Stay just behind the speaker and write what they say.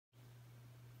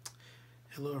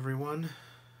Hello everyone,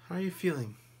 how are you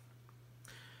feeling?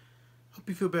 Hope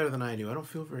you feel better than I do. I don't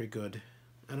feel very good.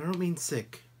 And I don't mean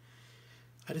sick.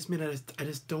 I just mean I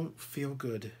just don't feel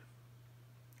good.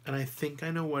 And I think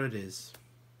I know what it is.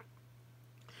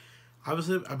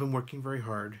 Obviously, I've been working very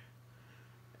hard.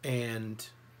 And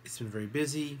it's been very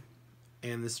busy.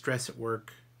 And the stress at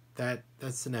work,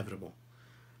 that's inevitable.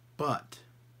 But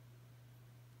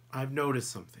I've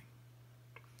noticed something.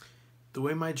 The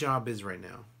way my job is right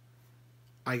now,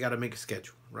 I gotta make a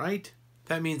schedule, right?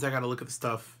 That means I gotta look at the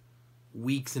stuff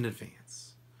weeks in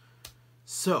advance.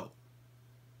 So,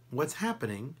 what's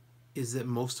happening is that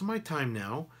most of my time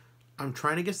now, I'm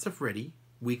trying to get stuff ready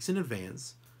weeks in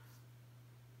advance,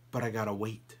 but I gotta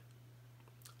wait.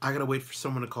 I gotta wait for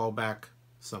someone to call back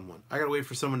someone. I gotta wait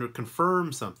for someone to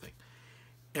confirm something.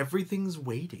 Everything's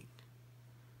waiting.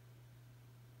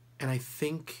 And I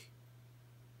think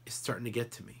it's starting to get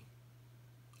to me.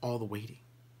 All the waiting.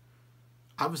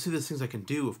 Obviously, there's things I can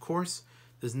do, of course.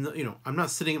 There's no, I'm not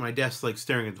sitting at my desk like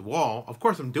staring at the wall. Of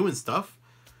course, I'm doing stuff.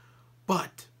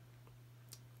 But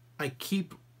I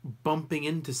keep bumping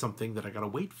into something that I gotta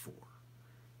wait for.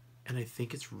 And I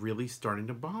think it's really starting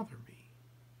to bother me.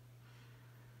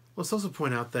 Let's also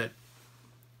point out that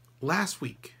last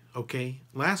week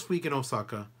in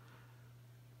Osaka,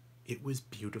 it was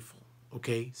beautiful,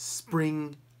 okay?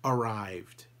 Spring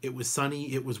arrived. It was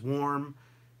sunny, it was warm,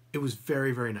 it was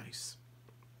very, very nice.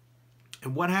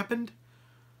 And what happened?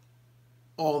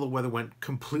 All the weather went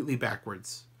completely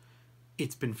backwards.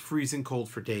 It's been freezing cold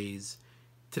for days.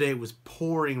 Today it was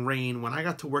pouring rain. When I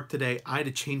got to work today, I had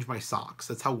to change my socks.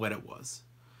 That's how wet it was.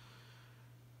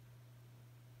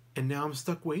 And now I'm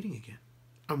stuck waiting again.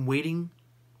 I'm waiting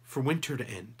for winter to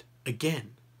end.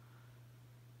 Again.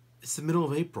 It's the middle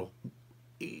of April.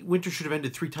 Winter should have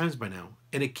ended 3 times by now.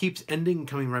 And it keeps ending and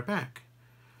coming right back.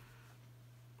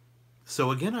 So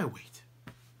again I wait.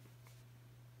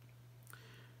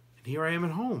 And here I am at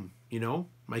home,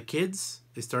 My kids,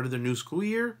 they started their new school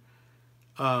year.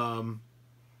 I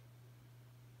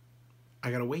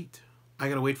gotta wait. I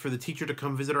gotta wait for the teacher to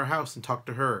come visit our house and talk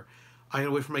to her. I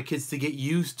gotta wait for my kids to get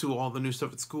used to all the new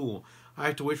stuff at school. I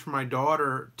have to wait for my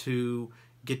daughter to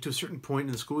get to a certain point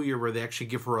in the school year where they actually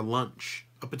give her a lunch.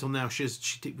 Up until now,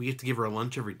 we have to give her a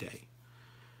lunch every day.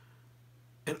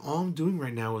 And all I'm doing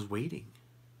right now is waiting.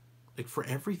 Like, for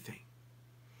everything.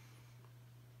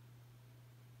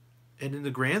 And in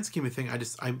the grand scheme of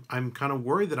things, I'm kind of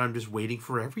worried that I'm just waiting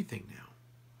for everything now.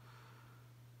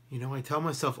 I tell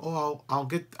myself, "Oh, I'll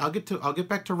get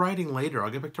back to writing later. I'll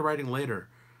get back to writing later."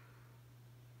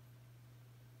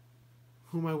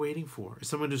 Who am I waiting for? Is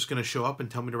someone just going to show up and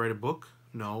tell me to write a book?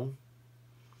 No.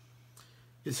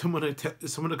 Is someone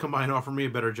to come by and offer me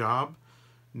a better job?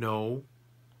 No.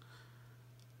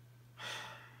 I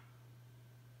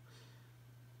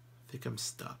think I'm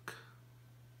stuck.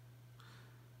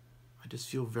 I just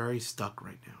feel very stuck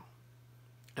right now.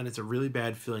 And it's a really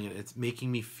bad feeling, and it's making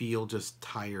me feel just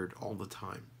tired all the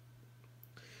time.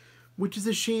 Which is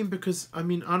a shame because,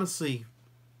 honestly,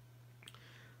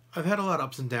 I've had a lot of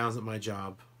ups and downs at my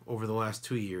job over the last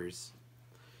 2 years.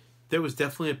 There was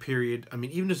definitely a period,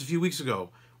 even just a few weeks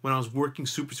ago, when I was working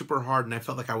super, super hard and I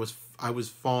felt like I was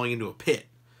falling into a pit.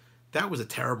 That was a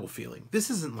terrible feeling. This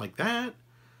isn't like that.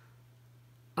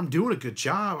 I'm doing a good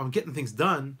job. I'm getting things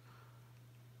done.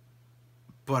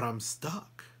 But I'm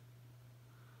stuck.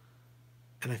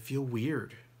 And I feel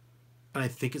weird. And I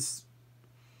think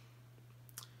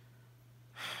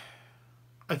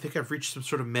I've reached some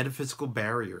sort of metaphysical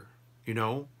barrier,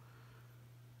 I'm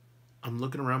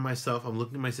looking around myself, I'm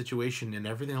looking at my situation, and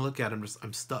everything I look at,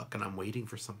 I'm stuck, and I'm waiting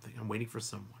for something. I'm waiting for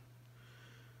someone.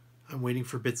 I'm waiting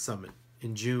for Bit Summit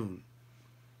in June.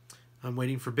 I'm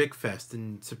waiting for Big Fest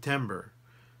in September.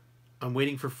 I'm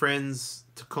waiting for friends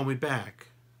to call me back.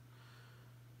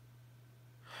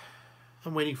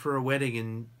 I'm waiting for a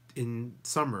wedding in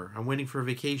summer. I'm waiting for a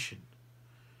vacation.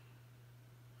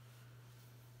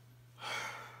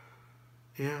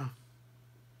 Yeah.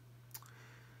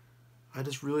 I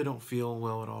just really don't feel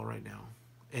well at all right now.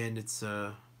 And it's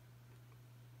a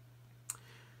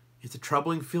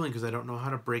troubling feeling because I don't know how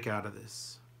to break out of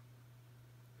this.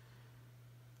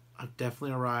 I've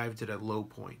definitely arrived at a low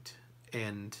point,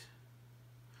 and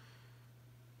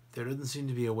there doesn't seem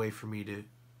to be a way for me to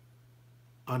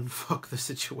unfuck the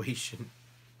situation.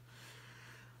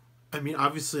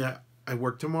 Obviously I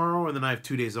work tomorrow and then I have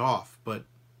 2 days off, but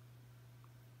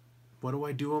what do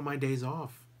I do on my days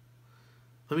off?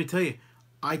 Let me tell you,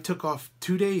 I took off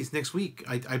 2 days next week.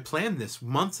 I planned this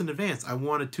months in advance. I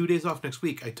wanted 2 days off next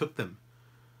week. I took them.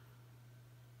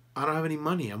 I don't have any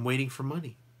money. I'm waiting for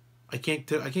money. I can't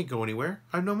go anywhere.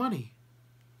 I have no money.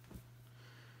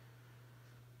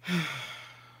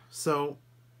 So,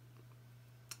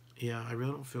 yeah, I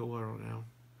really don't feel well right now.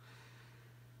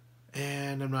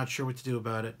 And I'm not sure what to do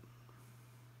about it.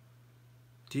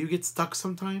 Do you get stuck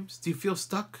sometimes? Do you feel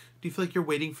stuck? Do you feel like you're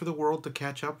waiting for the world to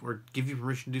catch up or give you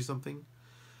permission to do something?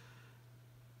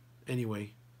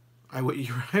 Anyway, I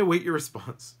wait your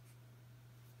response.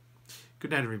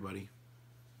 Good night, everybody.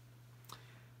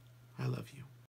 I love you.